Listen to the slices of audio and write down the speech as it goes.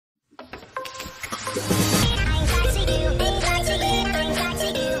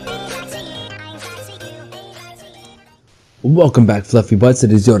Welcome back, Fluffy Butts.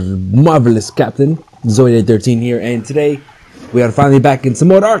 It is your marvelous captain, Zoid13 here, and today we are finally back in some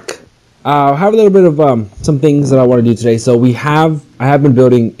more Ark. I have a little bit of some things that I want to do today. So I have been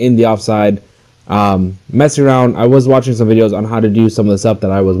building in the offside, messing around. I was watching some videos on how to do some of the stuff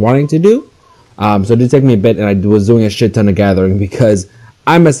that I was wanting to do. So it did take me a bit, and I was doing a shit ton of gathering because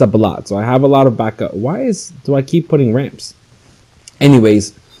I messed up a lot. So I have a lot of backup. Do I keep putting ramps?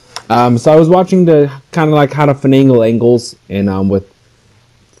 Anyways. So I was watching the kind of like how to finagle angles and with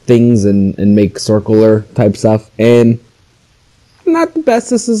things and make circular type stuff, and not the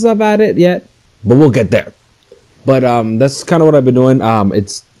bestest of at it yet, but we'll get there. But that's kind of what I've been doing.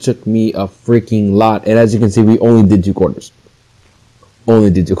 It's took me a freaking lot, and as you can see, we only did 2 corners.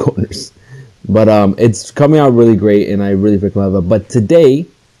 But it's coming out really great, and I really freaking love it. But today,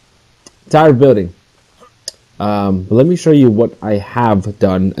 tired of building. But let me show you what I have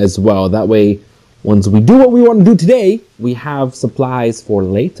done as well. That way, once we do what we want to do today, we have supplies for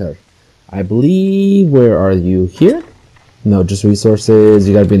later. I believe, where are you? Here? No, just resources.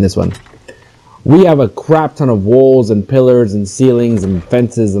 You gotta be in this one. We have a crap ton of walls and pillars and ceilings and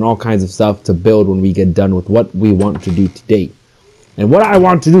fences and all kinds of stuff to build when we get done with what we want to do today. And what I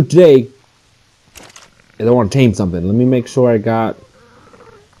want to do today is I want to tame something. Let me make sure I got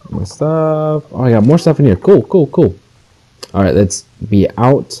more stuff. Oh, I got more stuff in here. Cool. All right, let's be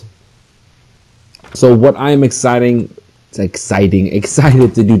out. So what I am excited to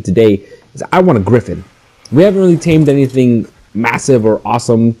do today is I want a Griffon. We haven't really tamed anything massive or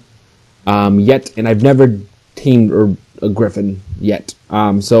awesome yet, and I've never tamed a Griffon yet.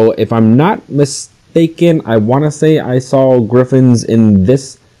 So if I'm not mistaken, I want to say I saw Griffons in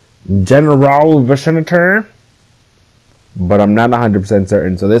this general vicinity, but I'm not 100%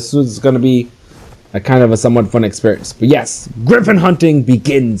 certain. So this was going to be a kind of a somewhat fun experience. But yes, Griffon hunting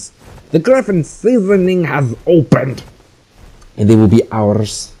begins. The Griffon seasoning has opened, and they will be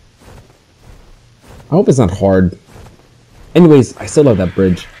ours. I hope it's not hard. Anyways, I still love that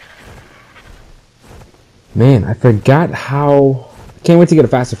bridge. Man, I forgot how. I can't wait to get a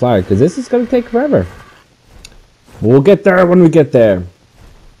faster flyer because this is going to take forever. We'll get there when we get there.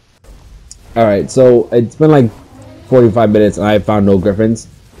 Alright, so it's been like 45 minutes and I have found no Griffons,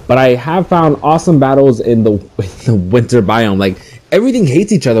 but I have found awesome battles in the winter biome. Like, everything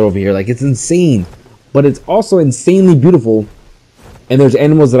hates each other over here. Like, it's insane, but it's also insanely beautiful. And there's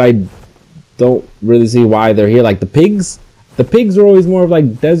animals that I don't really see why they're here. Like the pigs are always more of like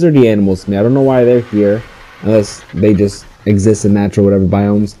deserty animals to me. I don't know why they're here unless they just exist in natural whatever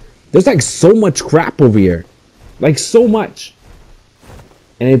biomes. There's like so much crap over here, like so much.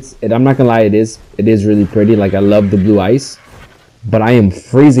 And I'm not gonna lie, it is really pretty. Like, I love the blue ice, but I am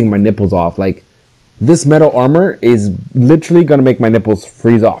freezing my nipples off. Like, this metal armor is literally gonna make my nipples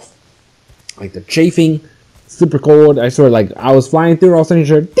freeze off. Like, the chafing, super cold. I swear, like, I was flying through, all of a sudden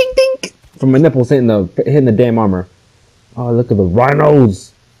you heard ding ding from my nipples hitting the damn armor. Oh, look at the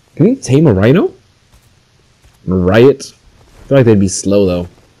rhinos. Can you tame a rhino? Riot? I feel like they'd be slow though.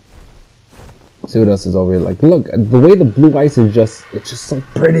 See what else is over here. Like, look, the way the blue ice is it's just so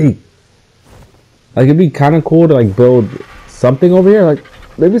pretty. Like, it'd be kind of cool to like build something over here, like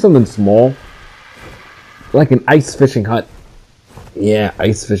maybe something small, like an ice fishing hut. Yeah,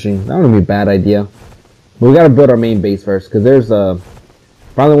 ice fishing. That wouldn't be a bad idea. But we gotta build our main base first, because there's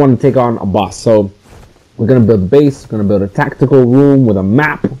finally want to take on a boss. So we're gonna build a base. We're gonna build a tactical room with a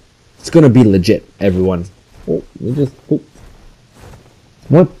map. It's gonna be legit, everyone. Oh,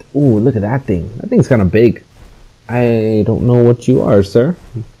 what? Ooh, look at that thing. That thing's kind of big. I don't know what you are, sir.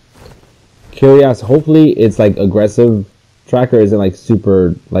 Curious. Hopefully it's like aggressive. Tracker isn't like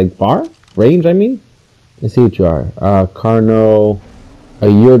super like far range. I mean, let's see what you are. Carno, a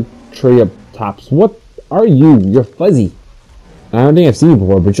Eurytops. What are you? You're fuzzy. I don't think I've seen you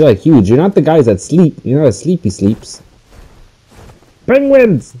before, but you're like huge. You're not the guys that sleep. You're not a sleepy sleeps.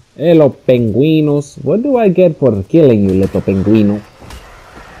 Penguins. Hello, penguinos. What do I get for killing you, little penguino?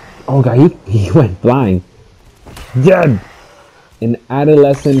 Oh god, he went flying. Dead. An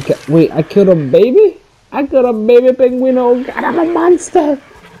adolescent wait, I killed a baby? I killed a baby penguin. Oh god, I'm a monster.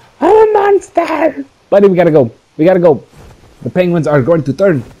 I'm a monster. Buddy, we gotta go. The penguins are going to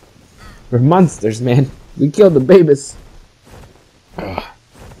turn. We're monsters, man. We killed the babies. Ugh.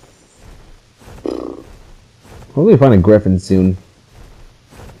 Hopefully find a Griffon soon.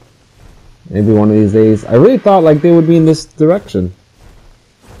 Maybe one of these days. I really thought like they would be in this direction,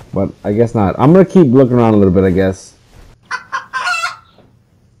 but I guess not. I'm gonna keep looking around a little bit, I guess.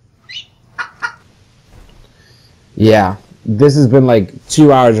 Yeah, this has been like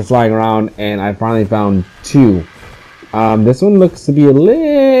 2 hours of flying around, and I finally found 2. This one looks to be a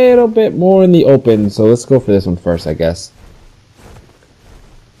little bit more in the open, so let's go for this one first, I guess.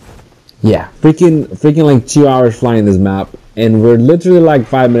 Yeah, freaking like 2 hours flying this map, and we're literally like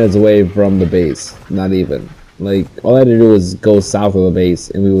 5 minutes away from the base. Not even. Like, all I had to do was go south of the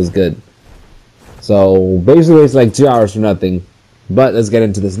base, and we was good. So, basically it's like 2 hours for nothing. But let's get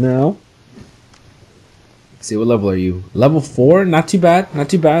into this now. Let's see, what level are you? Level 4? Not too bad, not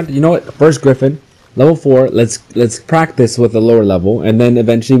too bad. You know what? First Griffon. Level 4, let's practice with a lower level, and then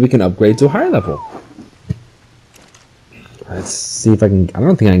eventually we can upgrade to a higher level. Let's see if I can. I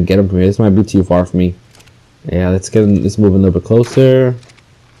don't think I can get him from here. This might be too far for me. Yeah, let's move a little bit closer.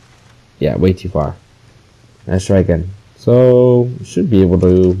 Yeah, way too far. Let's try again. So should be able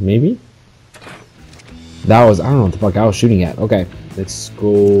to maybe. That was, I don't know what the fuck I was shooting at. Okay, let's go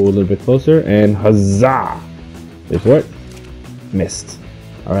a little bit closer and huzzah! Wait for it. Missed.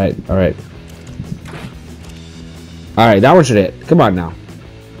 All right, all right, all right. That one should hit. Come on now.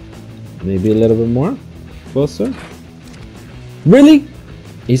 Maybe a little bit more closer. Really?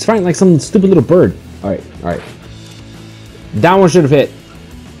 He's fighting like some stupid little bird. Alright, alright. That one should have hit.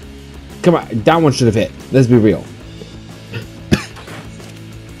 Come on, that one should have hit. Let's be real.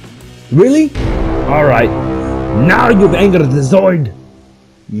 Really? Alright. Now you've angered the Zoid.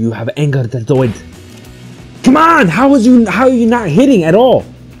 You have angered the Zoid. Come on! How are you not hitting at all?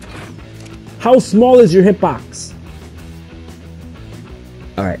 How small is your hitbox?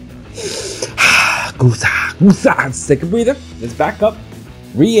 Alright. Goose, take a breather. Let's back up.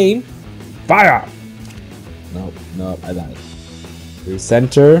 Re-aim. Fire! Nope, nope, I died.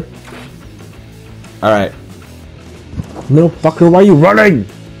 Recenter. Alright. Little fucker, why are you running?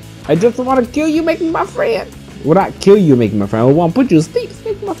 I just want to kill you, make me my friend. Well, not kill you, make me my friend. I want to put you to sleep,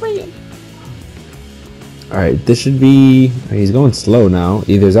 make me my friend. Alright, this should be... He's going slow now.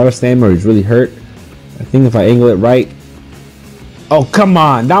 Either he's out of stamina or he's really hurt. I think if I angle it right... Oh, come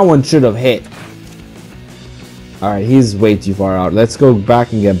on! That one should have hit. Alright, he's way too far out. Let's go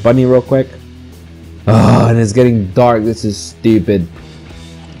back and get Bunny real quick. Oh, and it's getting dark. This is stupid.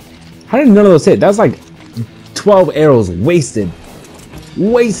 How did none of those hit? That's like 12 arrows wasted.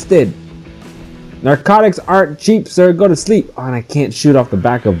 Wasted. Narcotics aren't cheap, sir. Go to sleep. Oh, and I can't shoot off the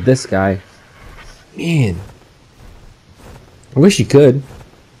back of this guy. Man. I wish you could.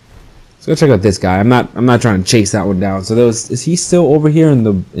 Let's go check out this guy. I'm not trying to chase that one down. So is he still over here in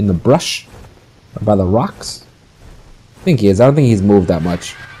the brush? Or by the rocks? I think he is. I don't think he's moved that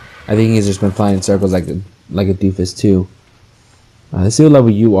much. I think he's just been flying in circles like a doofus too. Let's see what level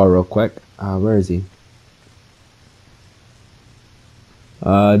you are real quick. Where is he?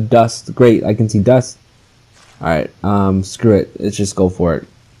 Dust. Great, I can see dust. Alright, screw it. Let's just go for it.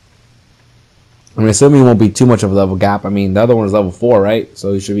 I'm assuming it won't be too much of a level gap. I mean, the other one is level 4, right?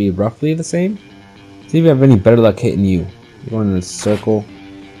 So it should be roughly the same. See if you have any better luck hitting you. You're going in a circle.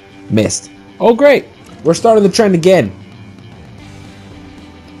 Missed. Oh, great. We're starting the trend again.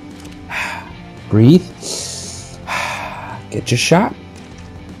 Breathe. Get your shot.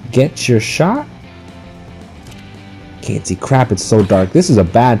 Get your shot. Can't see crap. It's so dark. This is a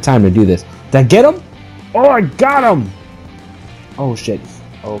bad time to do this. Did I get him? Oh, I got him. Oh, shit.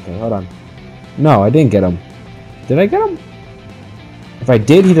 Okay, hold on. No, I didn't get him. Did I get him? If I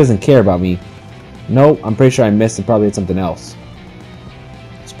did, he doesn't care about me. Nope, I'm pretty sure I missed and probably hit something else.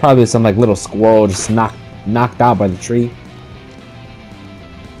 It's probably some like little squirrel just knocked out by the tree.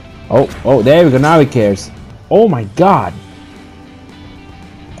 Oh, there we go. Now he cares. Oh my god.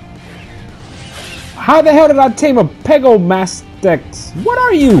 How the hell did I tame a Pegomastex? What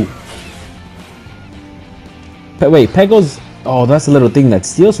are you? Wait, Pegos... Oh, that's a little thing that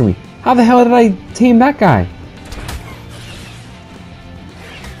steals from me. How the hell did I tame that guy?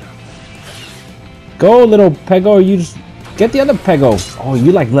 Go, little Pego, you just... Get the other Pego. Oh,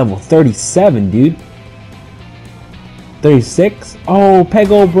 you like level 37, dude. 36? Oh,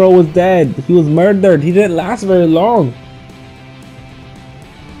 Pego bro was dead. He was murdered. He didn't last very long.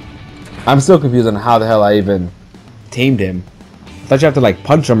 I'm still confused on how the hell I even tamed him. I thought you have to like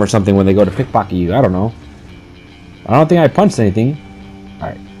punch him or something when they go to pickpocket you. I don't know. I don't think I punched anything.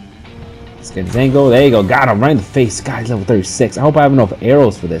 Alright. Let's get his angle. There you go. Got him right in the face. Guy's level 36. I hope I have enough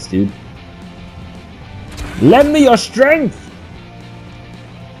arrows for this, dude. Lend me your strength!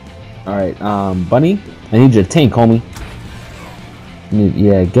 Alright, Bunny. I need you to tank, homie.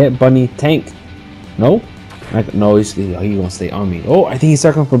 Yeah, get Bunny. Tank. No? No, he's gonna stay on me. Oh, I think he's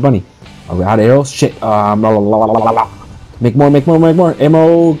circling for Bunny. Are we out of arrows? Shit. Make more.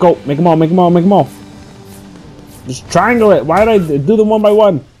 Ammo. Go. Make them all. Just triangle it. Why did I do them one by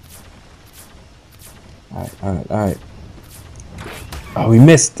one? Alright. Oh, we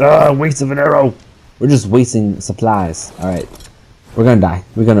missed. Waste of an arrow. We're just wasting supplies. Alright. We're gonna die.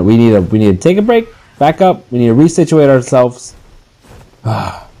 We need to take a break. Back up. We need to resituate ourselves.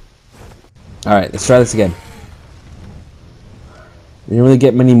 Alright, let's try this again. We didn't really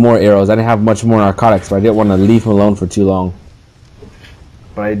get many more arrows. I didn't have much more narcotics, but I didn't want to leave him alone for too long.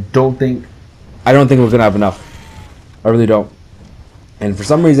 But I don't think we're gonna have enough. I really don't. And for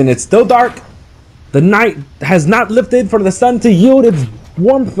some reason it's still dark. The night has not lifted for the sun to yield its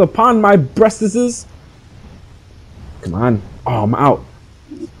warmth upon my breastises. Come on. Oh, I'm out.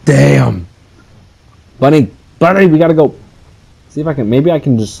 Damn. Bunny, we gotta go. See if I can. Maybe I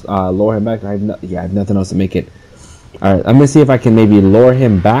can just lower him back. I have nothing else to make it. All right, I'm gonna see if I can maybe lure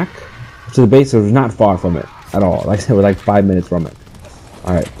him back to the base. So we're not far from it at all. Like I said, we're like 5 minutes from it.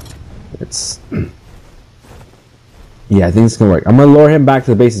 All right, it's. Yeah, I think it's gonna work. I'm gonna lure him back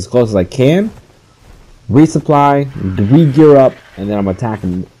to the base as close as I can. Resupply, re-gear up, and then I'm gonna attack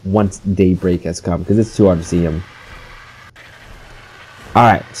him once daybreak has come because it's too hard to see him. All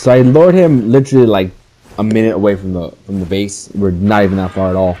right, so I lured him literally like a minute away from the base. We're not even that far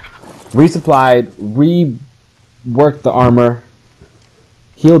at all. Resupplied, reworked the armor,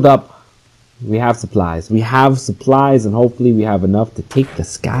 healed up. We have supplies. And hopefully we have enough to take the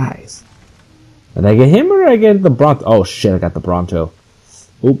skies. Did I get him or did I get the Bronto? Oh shit, I got the Bronto.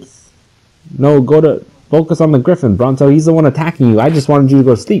 Oops. No, go to focus on the Griffon, Bronto. He's the one attacking you. I just wanted you to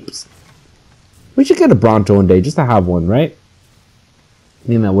go to sleep. We should get a Bronto one day just to have one, right? I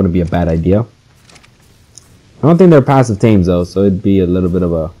think that wouldn't be a bad idea. I don't think they're passive tames though, so it'd be a little bit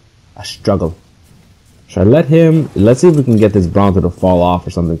of a struggle. Should I let him? Let's see if we can get this Bronto to fall off or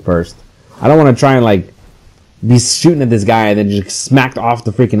something first. I don't want to try and like be shooting at this guy and then just smacked off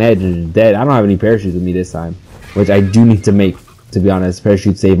the freaking edge and just dead. I don't have any parachutes with me this time, which I do need to make. To be honest,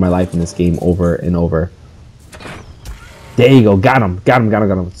 parachute saved my life in this game over and over. There you go, got him.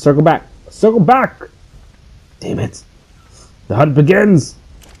 Circle back. Damn it. The hunt begins.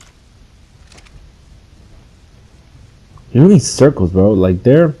 You know these circles, bro. Like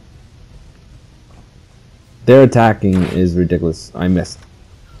their attacking is ridiculous. I missed.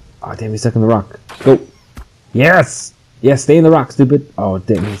 Oh damn, he's stuck in the rock. Go. Yes. Yes, stay in the rock, stupid. Oh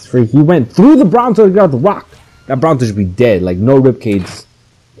damn, he's free. He went through the Bronto to get out the rock. That Bronto should be dead. Like no ribcage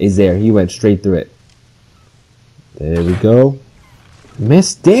is there. He went straight through it. There we go.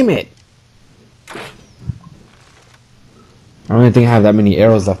 Missed. Damn it. I don't even think I have that many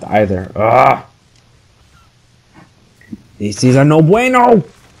arrows left either. Ah! These are no bueno!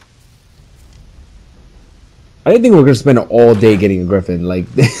 I didn't think we were going to spend all day getting a Griffon. Like,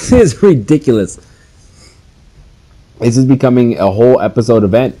 this is ridiculous. This is becoming a whole episode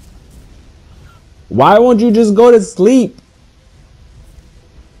event. Why won't you just go to sleep?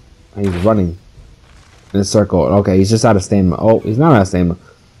 He's running in a circle. Okay, he's just out of stamina. Oh, he's not out of stamina.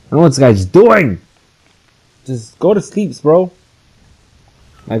 I don't know what this guy's doing. Just go to sleep, bro.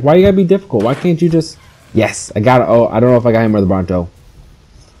 Like, why you gotta be difficult? Why can't you just... Yes, I got it. Oh, I don't know if I got him or the Bronto.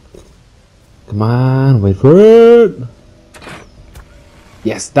 Come on, wait for it.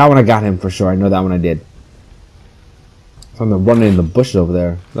 Yes, that one I got him for sure. I know that one I did. Something running in the bushes over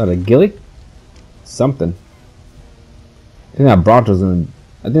there. Is that a ghillie? Something. I think that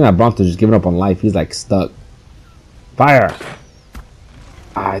Bronto's just giving up on life. He's like stuck. Fire!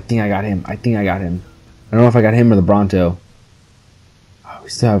 Ah, I think I got him. I don't know if I got him or the Bronto. Oh, we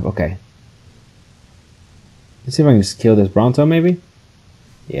still have... Okay. Let's see if I can just kill this Bronto, maybe?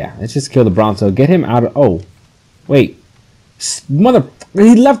 Yeah, let's just kill the Bronto. Get him out of... Oh. Wait. Mother...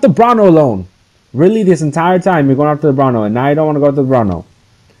 He left the Bronto alone. Really, this entire time you're going after the Bronto, and now you don't want to go after the Bronto.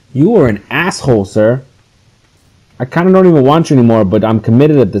 You are an asshole, sir. I kind of don't even want you anymore, but I'm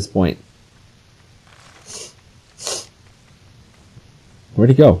committed at this point.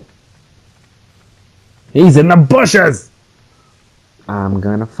 Where'd he go? He's in the bushes! I'm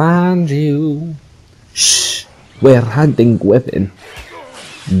gonna find you. Shh! We're hunting Griffon.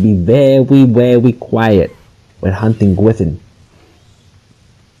 Be very, very quiet. We're hunting Griffon.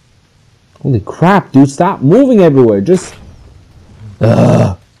 Holy crap, dude. Stop moving everywhere. Just...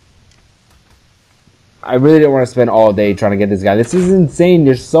 Ugh. I really didn't want to spend all day trying to get this guy. This is insane.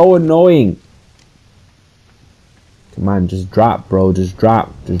 You're so annoying. Come on, just drop, bro. Just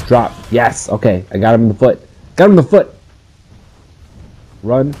drop. Just drop. Yes. Okay. I got him in the foot. Got him in the foot.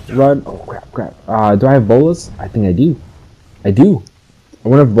 Run. Run. Oh, crap. Do I have bolas? I think I do. I do. I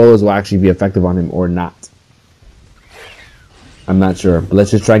wonder if bolas will actually be effective on him or not. I'm not sure. But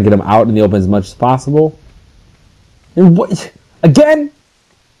let's just try and get him out in the open as much as possible. And what? Again?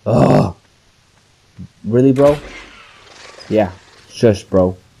 Ugh. Really, bro? Yeah. Shush,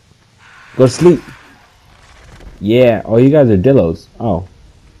 bro. Go to sleep. Yeah. Oh, you guys are dillos. Oh.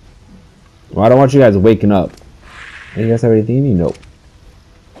 Well, I don't want you guys waking up. You guys have anything you need? Nope.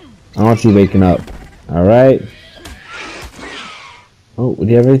 I don't want you waking up. Alright. Oh, do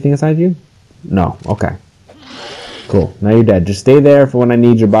you have anything inside you? No. Okay. Cool. Now you're dead. Just stay there for when I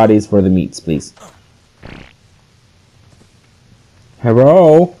need your bodies for the meats, please.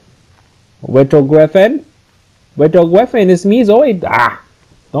 Hello? Little Griffon? Little Griffon, it's me, Zoid. Ah!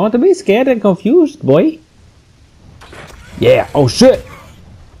 Don't be scared and confused, boy. Yeah. Oh, shit.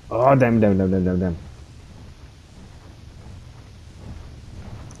 Oh, damn. Hit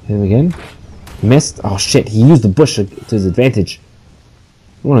him again. Missed. Oh, shit. He used the bush to his advantage.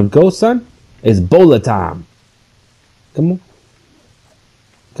 You wanna go, son? It's bowler time. Come on.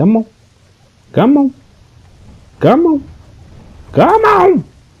 Come on. Come on. Come on. Come on.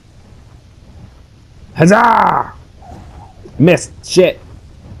 Huzzah! Missed. Shit.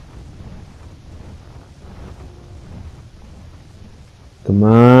 Come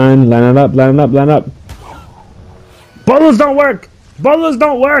on. Line it up. Line it up. Line it up. Bowlers don't work. Bowlers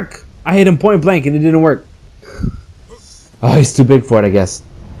don't work. I hit him point blank and it didn't work. Oh, he's too big for it, I guess.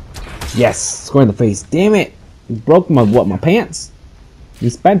 Yes. Score in the face. Damn it. You broke my pants? You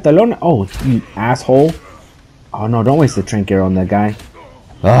spent alone. Oh, you asshole. Oh no, don't waste the trinket on that guy.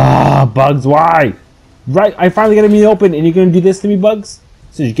 Ah, Bugs, why? Right, I finally got him in the open and you're gonna do this to me, Bugs?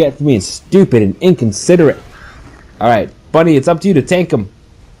 So you get for being stupid and inconsiderate. Alright, Bunny, it's up to you to tank him.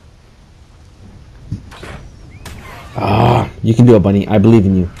 Ah, you can do it, Bunny. I believe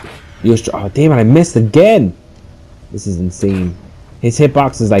in you. Oh, damn it, I missed again. This is insane. His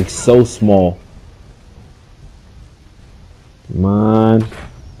hitbox is like so small. Come on.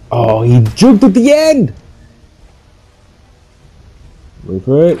 Oh, he juked at the end. Wait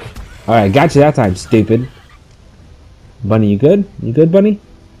for it. Alright, got you that time, stupid. Bunny, you good? You good, Bunny?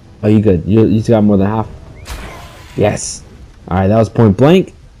 Oh, you good. You got more than half. Yes. Alright, that was point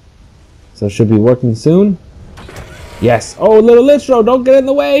blank. So it should be working soon. Yes. Oh, little Litro, don't get in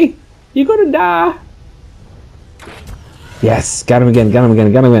the way. You're gonna die. Yes. Got him again. Got him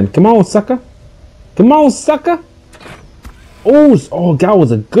again. Got him again. Come on, sucker. Come on, sucker. Oh, that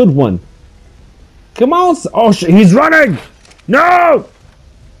was a good one. Come on. Oh, shit. He's running. No.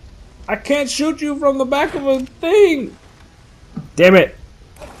 I can't shoot you from the back of a thing. Damn it.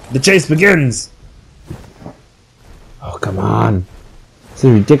 The chase begins. Oh, come on. This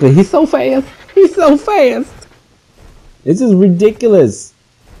is ridiculous. He's so fast. He's so fast. This is ridiculous.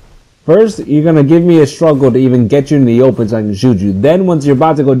 First, you're going to give me a struggle to even get you in the open so I can shoot you. Then, once you're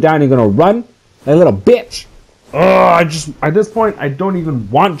about to go down, you're going to run like a little bitch. Oh, at this point, I don't even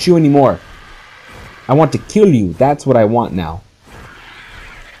want you anymore. I want to kill you. That's what I want now.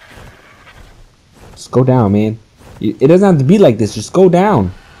 Just go down, man. It doesn't have to be like this. Just go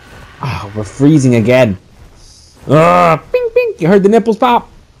down. Oh, we're freezing again. Ping, ping. You heard the nipples pop?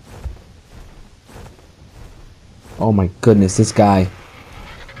 Oh my goodness, this guy.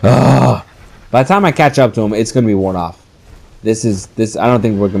 By the time I catch up to him, it's gonna be worn off. This. I don't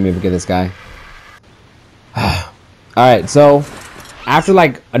think we're gonna be able to get this guy. Alright, so after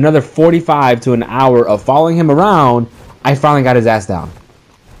like another 45 to an hour of following him around, I finally got his ass down.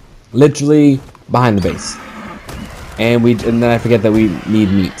 Literally behind the base. And then I forget that we need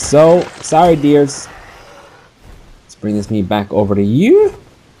meat. So, sorry dears. Let's bring this meat back over to you.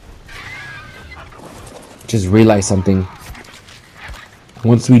 Just realized something.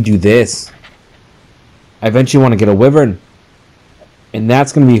 Once we do this, I eventually want to get a wyvern. And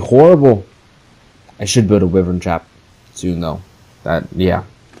that's going to be horrible. I should build a wyvern trap soon though. Yeah,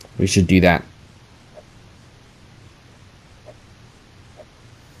 we should do that.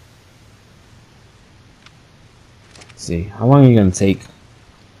 Let's see, how long are you going to take?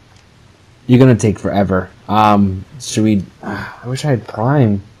 You're going to take forever. Should we, I wish I had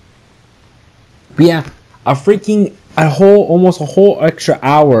Prime. But yeah, almost a whole extra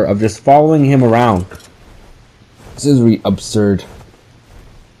hour of just following him around. This is really absurd.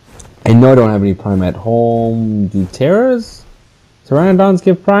 I know I don't have any Prime at home. Do Pteranodons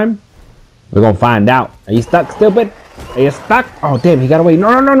give Prime? We're gonna find out. Are you stuck, stupid? Are you stuck? Oh damn, he got away.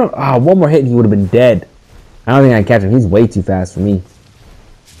 No. Ah, one more hit and he would have been dead. I don't think I can catch him. He's way too fast for me.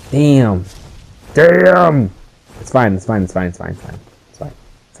 Damn. It's fine.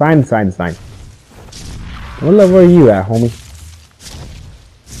 What level are you at, homie?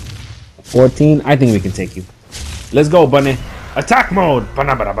 14? I think we can take you. Let's go, Bunny. Attack mode!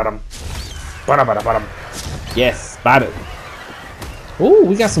 Yes, spot it. Ooh,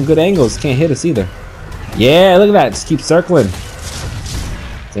 we got some good angles. Can't hit us either. Yeah, look at that. Just keep circling.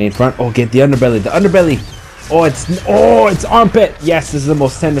 Stay in front. Oh, get the underbelly. The underbelly. Oh, it's armpit. Yes, this is the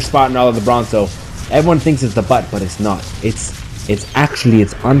most tender spot in all of the Bronto. Everyone thinks it's the butt, but it's not. It's actually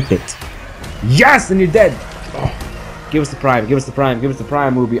its armpit. Yes, and you're dead. Oh, give us the Prime. Give us the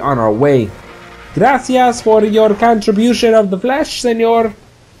Prime. We'll be on our way. Gracias for your contribution of the flesh, senor.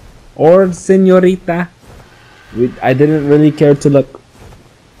 or senorita. I didn't really care to look.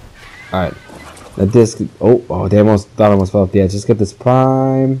 Alright. Let this. Oh, they almost thought I almost fell off the edge. Just get this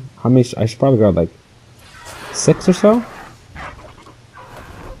prime. How many? I should probably grab like 6 or so.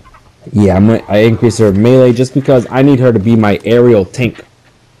 Yeah, I increase her melee just because I need her to be my aerial tank.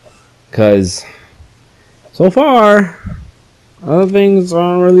 Cause so far, other things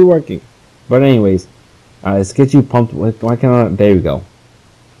aren't really working. But anyways, let's get you pumped with. Why can't I? There we go.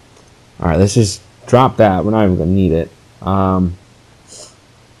 All right, let's just drop that. We're not even gonna need it.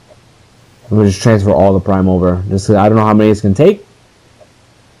 We'll just transfer all the prime over. Just 'cause I don't know how many it's gonna take.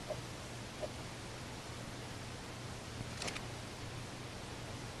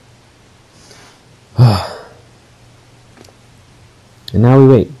 And now we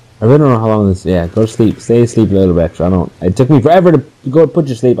wait. I really don't know how long this. Yeah, go to sleep. Stay asleep a little bit. I don't. It took me forever to go put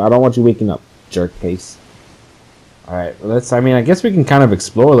you to sleep. I don't want you waking up, jerk face. All right, let's. I mean, I guess we can kind of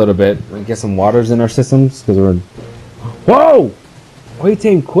explore a little bit and get some waters in our systems because we're. Whoa! Wait,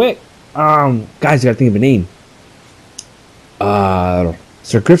 team, quick! Guys, you gotta think of a name.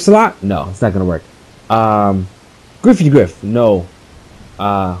 Sir Griffsalot? No, it's not gonna work. Griffy Griff? No.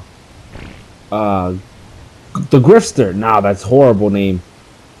 The Grifster? Nah, that's a horrible name.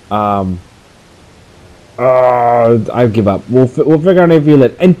 I give up. We'll figure out if you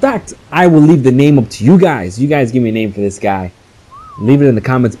let. In fact, I will leave the name up to you guys. You guys give me a name for this guy. Leave it in the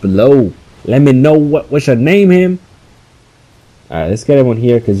comments below. Let me know what should name him. All right, let's get everyone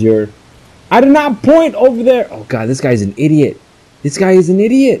here because you're. I did not point over there. Oh god, this guy's an idiot. This guy is an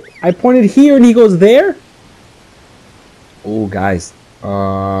idiot. I pointed here and he goes there. Oh, guys.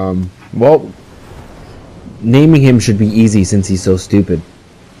 Well. Naming him should be easy since he's so stupid.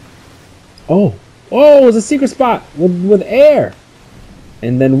 Oh, it's a secret spot with air,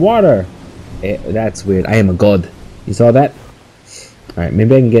 and then water. That's weird. I am a god. You saw that? All right,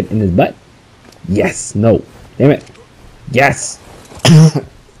 maybe I can get in his butt. Yes. No. Damn it. Yes.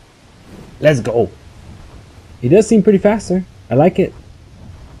 Let's go. He does seem pretty faster. I like it.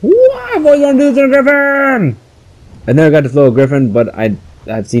 What are you gonna do to the Griffon? I never got to throw a Griffon, but I've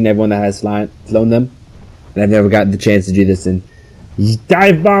seen everyone that has flown them. And I've never gotten the chance to do this in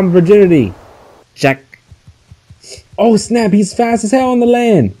dive bomb virginity. Check. Oh snap, he's fast as hell on the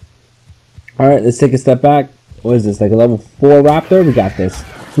land. Alright, let's take a step back. What is this, like a level 4 raptor? We got this.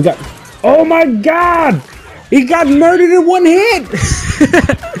 We got. Oh my god! He got murdered in one hit!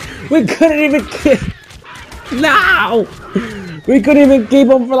 We couldn't even keep. No! We couldn't even keep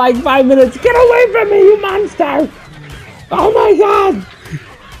him for like 5 minutes. Get away from me, you monster! Oh my god!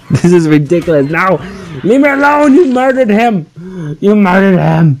 This is ridiculous. Now, leave me alone. You murdered him. You murdered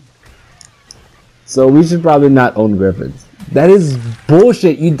him. So we should probably not own Griffins. That is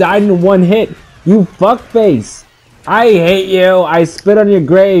bullshit. You died in one hit. You fuckface. I hate you. I spit on your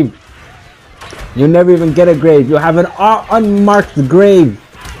grave. You'll never even get a grave. You'll have an unmarked grave.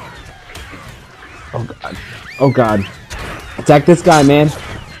 Oh god. Oh god. Attack this guy, man.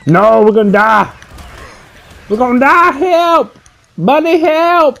 No, we're gonna die. We're gonna die. Help. Bunny,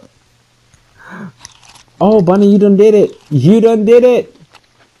 help! Oh, Bunny, you done did it. You done did it.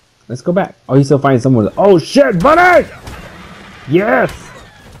 Let's go back. Oh, he's still finding someone. Oh, shit, Bunny! Yes!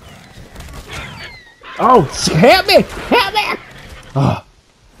 Oh, help me! Help me!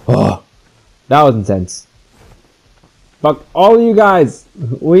 Oh, that was intense. Fuck all you guys.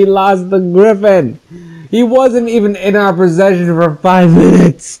 We lost the Griffon. He wasn't even in our possession for 5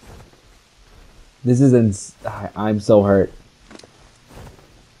 minutes. This is I'm so hurt.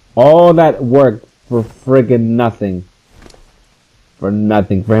 All that work for friggin' nothing. For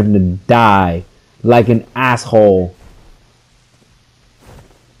nothing. For him to die like an asshole.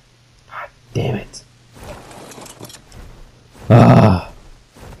 God damn it.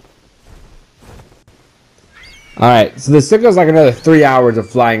 Alright, so this took us like another 3 hours of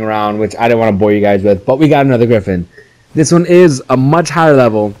flying around, which I didn't want to bore you guys with, but we got another Griffon. This one is a much higher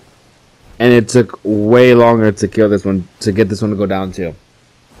level, and it took way longer to kill this one, to get this one to go down to.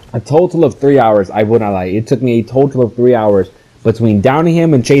 A total of 3 hours, I would not lie. It took me a total of 3 hours between downing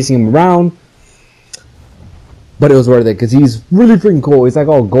him and chasing him around. But it was worth it, because he's really freaking cool. He's like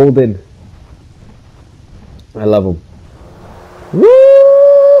all golden. I love him.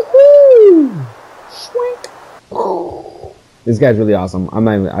 Woo-hoo! Swink! This guy's really awesome.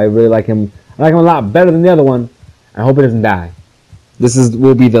 I really like him. I like him a lot better than the other one. I hope he doesn't die. This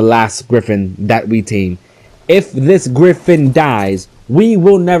will be the last Griffon that we tame. If this Griffon dies, we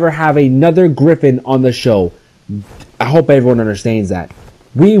will never have another Griffon on the show. I hope everyone understands that.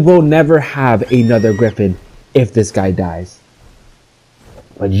 We will never have another Griffon if this guy dies.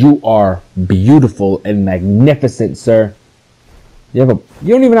 But you are beautiful and magnificent, sir. You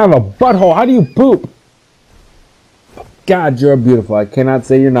don't even have a butthole. How do you poop? God, you're beautiful. I cannot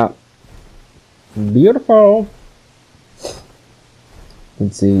say you're not beautiful.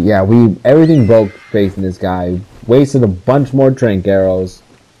 Let's see. Yeah, everything broke facing this guy. Wasted a bunch more trank arrows.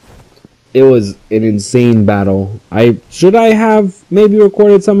 It was an insane battle. Should I have maybe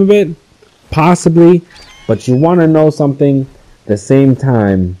recorded some of it? Possibly. But you want to know something? At the same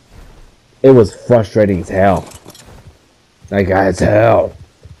time, it was frustrating as hell. That guy is hell.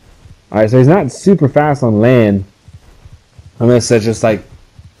 Alright, so he's not super fast on land. Unless it's just like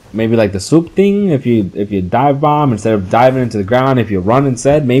maybe like the swoop thing. If you dive bomb instead of diving into the ground, if you run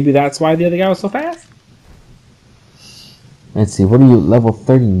instead, maybe that's why the other guy was so fast. Let's see, what are you, level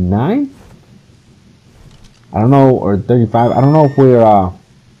 39? I don't know, or 35. I don't know if we're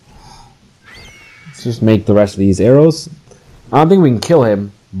let's just make the rest of these arrows. I don't think we can kill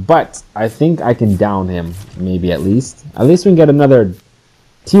him, but I think I can down him, maybe at least. At least we can get another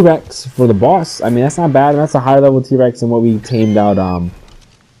T-Rex for the boss. I mean, that's not bad. That's a higher level T-Rex than what we tamed out.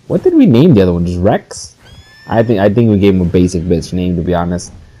 What did we name the other one? Just Rex? I think we gave him a basic bitch name, to be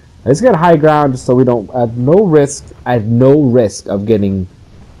honest. Let's get high ground just so we don't have no risk. I have no risk of getting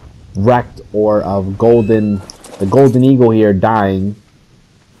wrecked or of the golden eagle here dying.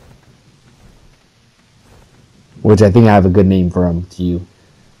 Which I think I have a good name for him to you,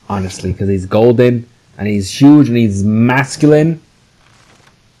 honestly, because he's golden and he's huge and he's masculine.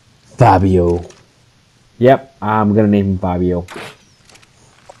 Fabio. Yep, I'm gonna name him Fabio.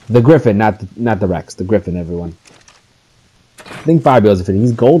 The Griffon, not the Rex. The Griffon, everyone. I think Fabio's a fitting.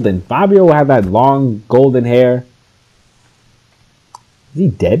 He's golden. Fabio had that long golden hair. Is he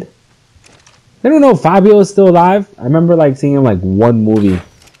dead? I don't know if Fabio is still alive. I remember like seeing him like one movie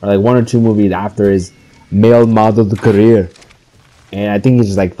or like one or two movies after his male modeled career, and I think he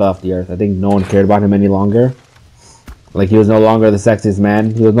just like fell off the earth. I think no one cared about him any longer. Like he was no longer the sexiest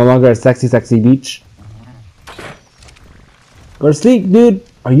man. He was no longer a sexy beach. Go to sleep, dude.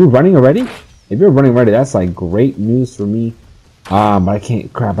 Are you running already? If you're running already, that's like great news for me. But I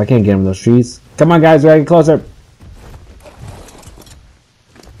can't. Crap! I can't get him in those trees. Come on, guys, we gotta get closer.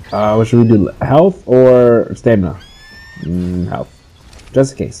 What should we do? Health or stamina? Health,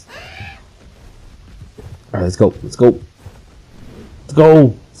 just in case. All right, let's go. Let's go. Let's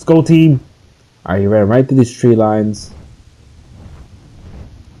go. Let's go, team. All right, you ran right through these tree lines.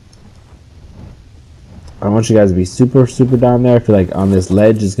 I want you guys to be super down there. I feel like on this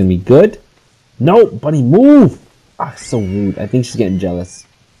ledge is gonna be good. No, buddy, move! Ah, so rude. I think she's getting jealous.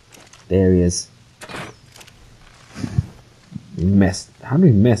 There he is. We missed. How did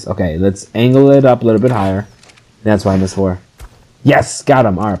we miss? Okay, let's angle it up a little bit higher. That's why I missed 4. Yes, got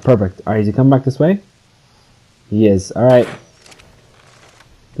him. All right, perfect. All right, is he coming back this way? He is. All right.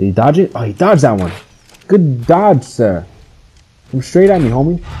 Did he dodge it? Oh, he dodged that one. Good dodge, sir. Come straight at me,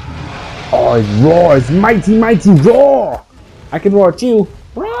 homie. Oh, his roar is mighty roar. I can roar at you.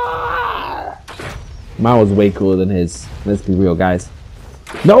 Roar! Mine was way cooler than his. Let's be real, guys.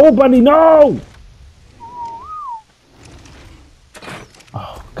 No, buddy, no!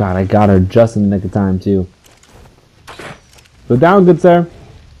 Oh, God, I got her just in the nick of time, too. Go down, good sir.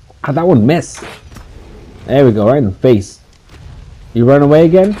 How'd that one miss? There we go, right in the face. You run away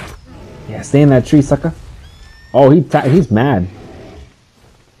again? Yeah, stay in that tree, sucker. Oh, he's mad.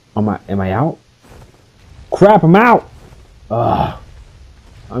 Am I out? Crap, I'm out! Ugh.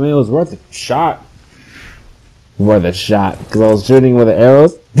 I mean, it was worth a shot. Worth a shot. Because I was shooting with the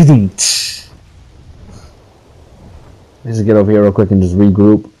arrows. Let's just get over here real quick and just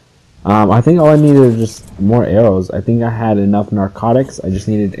regroup. I think all I needed is just more arrows. I think I had enough narcotics. I just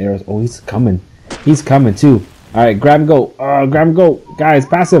needed arrows. Oh, he's coming. He's coming, too. Alright, grab and go. Grab and go. Guys,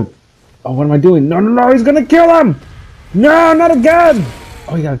 passive. Oh, what am I doing? No, he's gonna kill him! No, not again!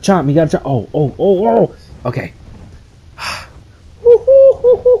 Oh, you gotta chomp. You gotta chomp. Oh. Okay.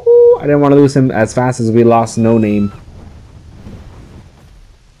 I didn't want to lose him as fast as we lost No Name.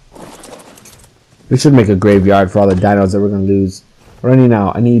 We should make a graveyard for all the dinos that we're gonna lose. What do I need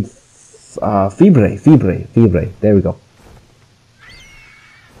now? I need Fibre. There we go.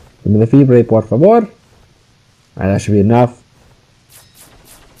 Give me the Fibre, por favor. Alright, that should be enough.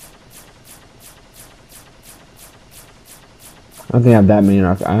 I don't think I have that many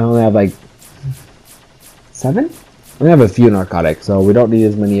narcotics. I only have like 7? I only have a few narcotics, so we don't need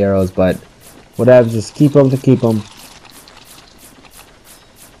as many arrows, but whatever, just keep them to keep them.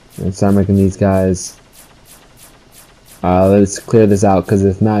 And start making these guys. Let's clear this out, because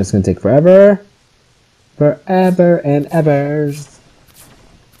if not, it's going to take forever. Forever and ever.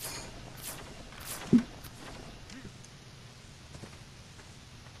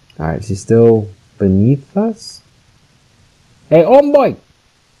 Alright, she's still beneath us? Hey, homeboy!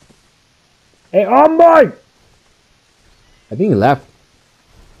 Hey, homeboy! I think he left.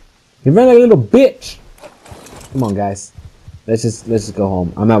 He ran like a little bitch. Come on, guys. Let's just go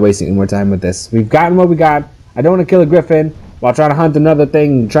home. I'm not wasting any more time with this. We've gotten what we got. I don't want to kill a griffin while trying to hunt another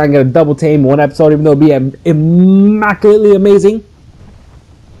thing. Try and get a double tame in one episode, even though it'd be immaculately amazing.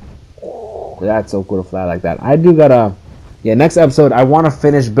 Oh, that's so cool to fly like that. I do gotta... Yeah, next episode, I want to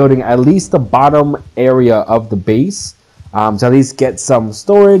finish building at least the bottom area of the base. To at least get some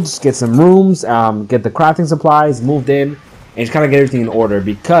storage, get some rooms, get the crafting supplies moved in, and just kind of get everything in order,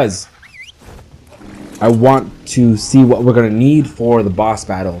 because I want to see what we're going to need for the boss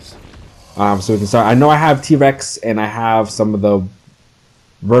battles. So we can start. I know I have T-Rex and I have some of the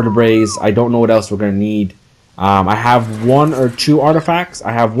vertebrae. I don't know what else we're going to need. I have 1 or 2 artifacts.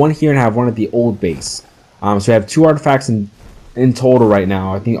 I have one here and I have one at the old base. So I have 2 artifacts in total right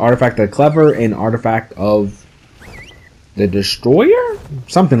now. I think Artifact of the Clever and Artifact of the Destroyer?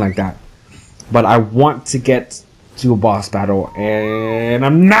 Something like that. But I want to get to a boss battle, and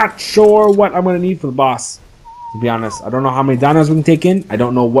I'm not sure what I'm going to need for the boss, to be honest. I don't know how many dinos we can take in. I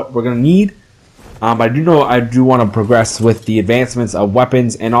don't know what we're going to need. But I do know I do want to progress with the advancements of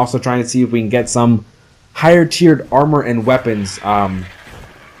weapons, and also trying to see if we can get some higher tiered armor and weapons. I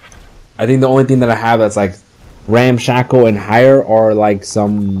think the only thing that I have that's like ramshackle and higher are like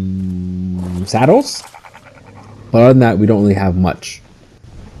some saddles. But other than that, we don't really have much.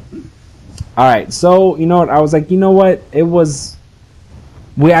 Alright, so, you know what? I was like, you know what?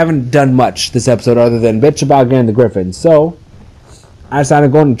 We haven't done much this episode other than bitch about getting the Griffin. So, I decided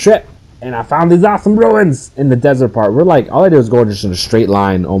to go on a trip. And I found these awesome ruins in the desert part. We're like, all I did was go just in a straight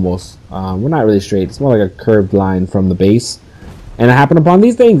line almost. We're not really straight. It's more like a curved line from the base. And I happened upon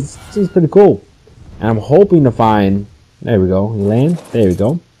these things. This is pretty cool. And I'm hoping to find... There we go. You land? There we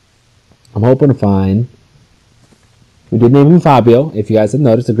go. I'm hoping to find... We did name him Fabio. If you guys have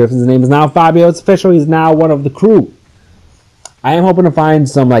noticed, the Griffin's name is now Fabio. It's official. He's now one of the crew. I am hoping to find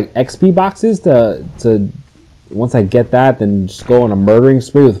some like XP boxes to once I get that, then just go on a murdering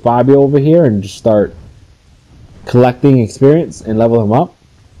spree with Fabio over here and just start collecting experience and level him up.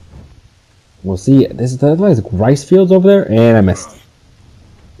 We'll see. This is like rice fields over there, and I missed.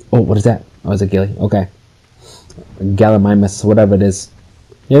 Oh, what is that? Oh, it's a ghillie. Okay, Gallimimus, whatever it is.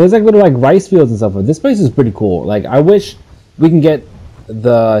 Yeah, there's like little like rice fields and stuff. This place is pretty cool. Like, I wish we can get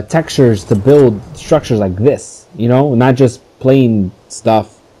the textures to build structures like this, you know, not just plain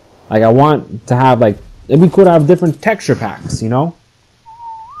stuff. Like, I want to have like, it'd be cool to have different texture packs, you know.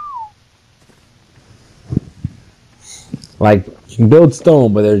 Like, you can build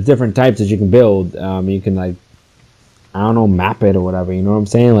stone, but there's different types that you can build. You can like, I don't know, map it or whatever. You know what I'm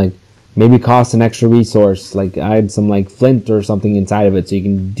saying? Like, maybe cost an extra resource, like add some like flint or something inside of it so you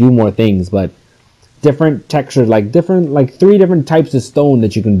can do more things. But different textures, like 3 different types of stone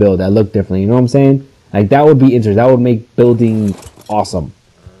that you can build that look differently. You know what I'm saying? Like, that would be interesting. That would make building awesome.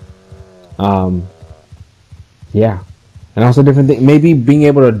 Yeah, and also different things. Maybe being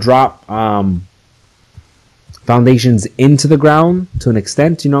able to drop foundations into the ground to an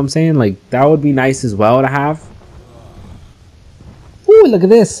extent. You know what I'm saying? Like, that would be nice as well to have. Ooh, look at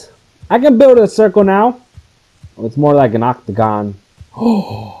this. I can build a circle now. It's more like an octagon.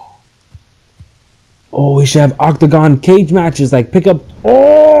 Oh, we should have octagon cage matches. Like, pick up.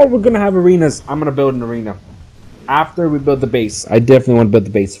 Oh, we're going to have arenas. I'm going to build an arena after we build the base. I definitely want to build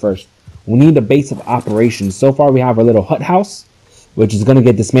the base first. We need a base of operations. So far, we have our little hut house, which is going to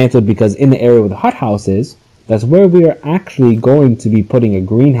get dismantled because in the area where the hut house is, that's where we are actually going to be putting a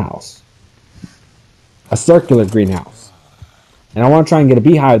greenhouse. A circular greenhouse. And I want to try and get a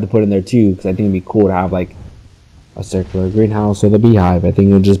beehive to put in there too, because I think it'd be cool to have like a circular greenhouse with a beehive. I think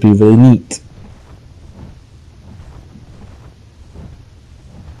it would just be really neat.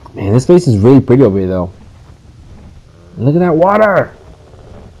 Man, this place is really pretty over here though. Look at that water!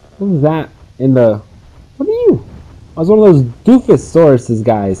 What is that in the... What are you? I was one of those doofus sauruses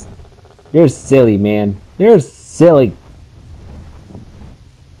guys. You're silly, man. You're silly.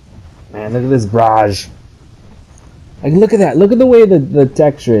 Man, look at this barrage. Like, look at that. Look at the way the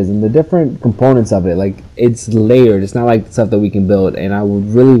texture is and the different components of it. Like, it's layered. It's not like stuff that we can build. And I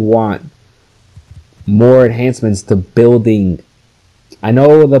would really want more enhancements to building. I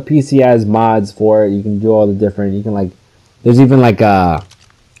know the PC has mods for it. You can do all the different. You can like. There's even like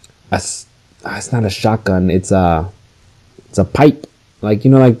it's not a shotgun. It's a pipe. Like, you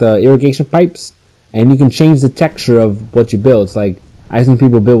know, like the irrigation pipes. And you can change the texture of what you build. It's like, I've seen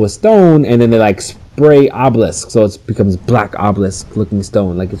people build with stone and then they like spray obelisk, so it becomes black obelisk looking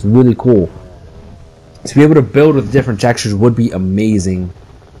stone. Like, it's really cool. To be able to build with different textures would be amazing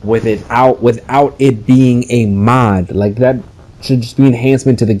without it being a mod. Like, that should just be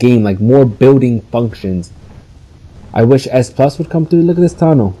enhancement to the game, like more building functions. I wish S Plus would come through. Look at this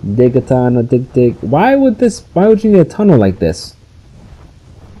tunnel. Dig a tunnel, dig. Why would you need a tunnel like this?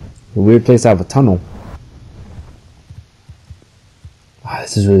 A weird place to have a tunnel. Wow,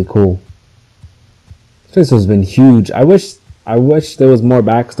 this is really cool. This place has been huge. I wish there was more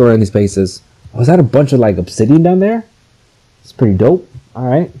backstory in these places. Was that a bunch of like obsidian down there? It's pretty dope.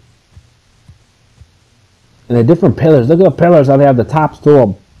 Alright. And the different pillars. Look at the pillars, how they have the tops to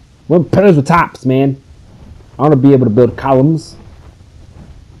them. We want pillars with tops, man. I want to be able to build columns.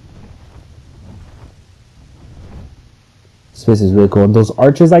 This place is really cool. And those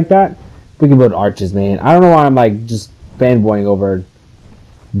arches like that, we can build arches, man. I don't know why I'm like just fanboying over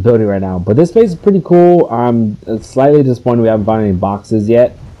building right now, but this place is pretty cool. I'm slightly disappointed we haven't found any boxes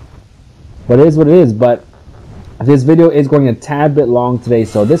yet, but it is what it is. But this video is going a tad bit long today,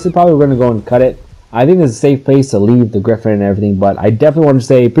 so this is probably, we're going to go and cut it. I think it's a safe place to leave the Griffon and everything, but I definitely want to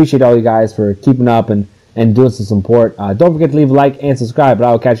say appreciate all you guys for keeping up and doing some support. Don't forget to leave a like and subscribe, but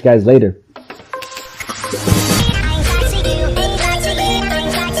I'll catch you guys later.